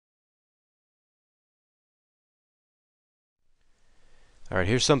Alright,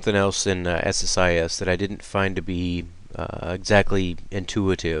 here's something else in SSIS that I didn't find to be exactly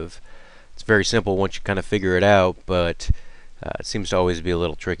intuitive. It's very simple once you kind of figure it out, but it seems to always be a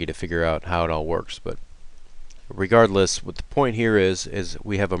little tricky to figure out how it all works. But regardless, what the point here is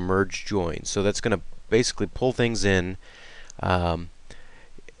we have a merge join. So that's going to basically pull things in and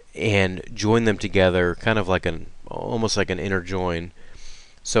join them together, kind of like almost like an inner join.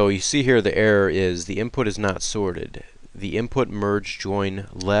 So you see here the error is the input is not sorted. The input merge join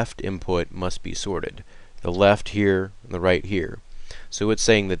left input must be sorted. The left here and the right here. So it's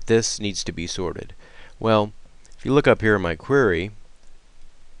saying that this needs to be sorted. Well, if you look up here in my query,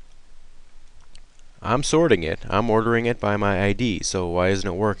 I'm sorting it. I'm ordering it by my ID. So why isn't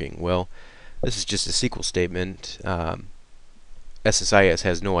it working? Well, this is just a SQL statement. SSIS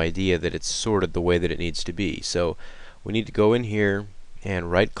has no idea that it's sorted the way that it needs to be. So we need to go in here and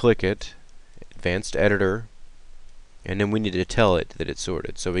right click it, advanced editor, and then we need to tell it that it's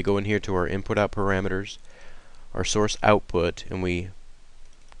sorted. So we go in here to our input out parameters, our source output, and we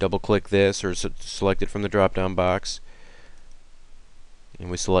double click this or select it from the drop down box, and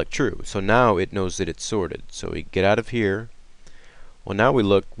we select true. So now it knows that it's sorted. So we get out of here. Well, now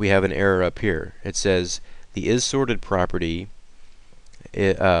we have an error up here. It says the isSorted property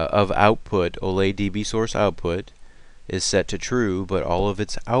of output Olay DB source output is set to true, but all of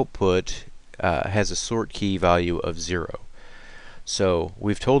its output has a sort key value of 0. So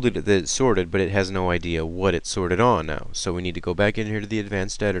we've told it that it's sorted, but it has no idea what it's sorted on now. So we need to go back in here to the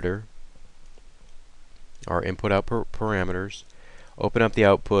advanced editor, our input out parameters, open up the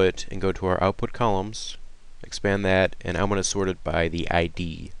output and go to our output columns, expand that, and I'm going to sort it by the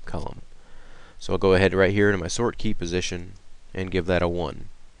ID column. So I'll go ahead right here to my sort key position and give that a 1.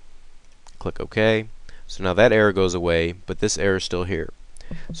 Click OK. So now that error goes away, but this error is still here.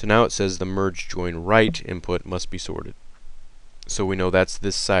 So now it says the merge join right input must be sorted. So we know that's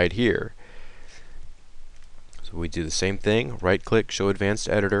this side here. So we do the same thing, right click, show advanced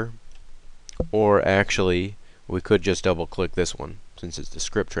editor, or actually we could just double click this one since it's the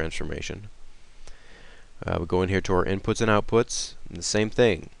script transformation. We go in here to our inputs and outputs, and the same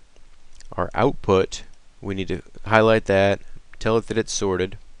thing. Our output, we need to highlight that, tell it that it's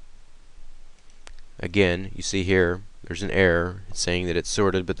sorted. Again, you see here there's an error. It's saying that it's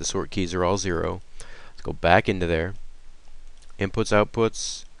sorted, but the sort keys are all 0. Let's go back into there. Inputs,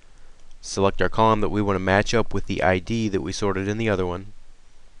 outputs. Select our column that we want to match up with the ID that we sorted in the other one.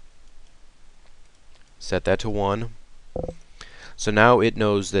 Set that to 1. So now it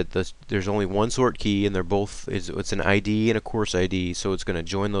knows that there's only one sort key, and it's an ID and a course ID. So it's going to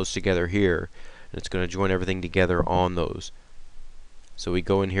join those together here, and it's going to join everything together on those. So we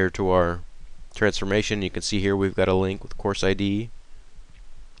go in here to our transformation. You can see here we've got a link with course ID,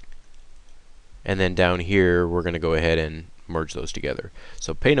 and then down here we're going to go ahead and merge those together.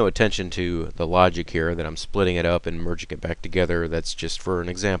 So pay no attention to the logic here that I'm splitting it up and merging it back together. That's just for an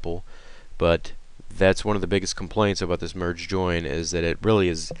example, but that's one of the biggest complaints about this merge join, is that it really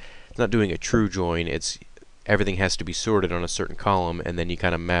is not doing a true join. It's everything has to be sorted on a certain column, and then you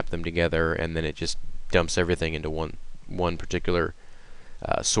kind of map them together, and then it just dumps everything into one particular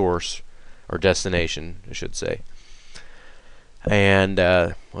source or destination, I should say. And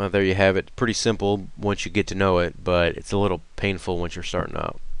well, there you have it. Pretty simple once you get to know it, but it's a little painful once you're starting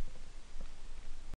out.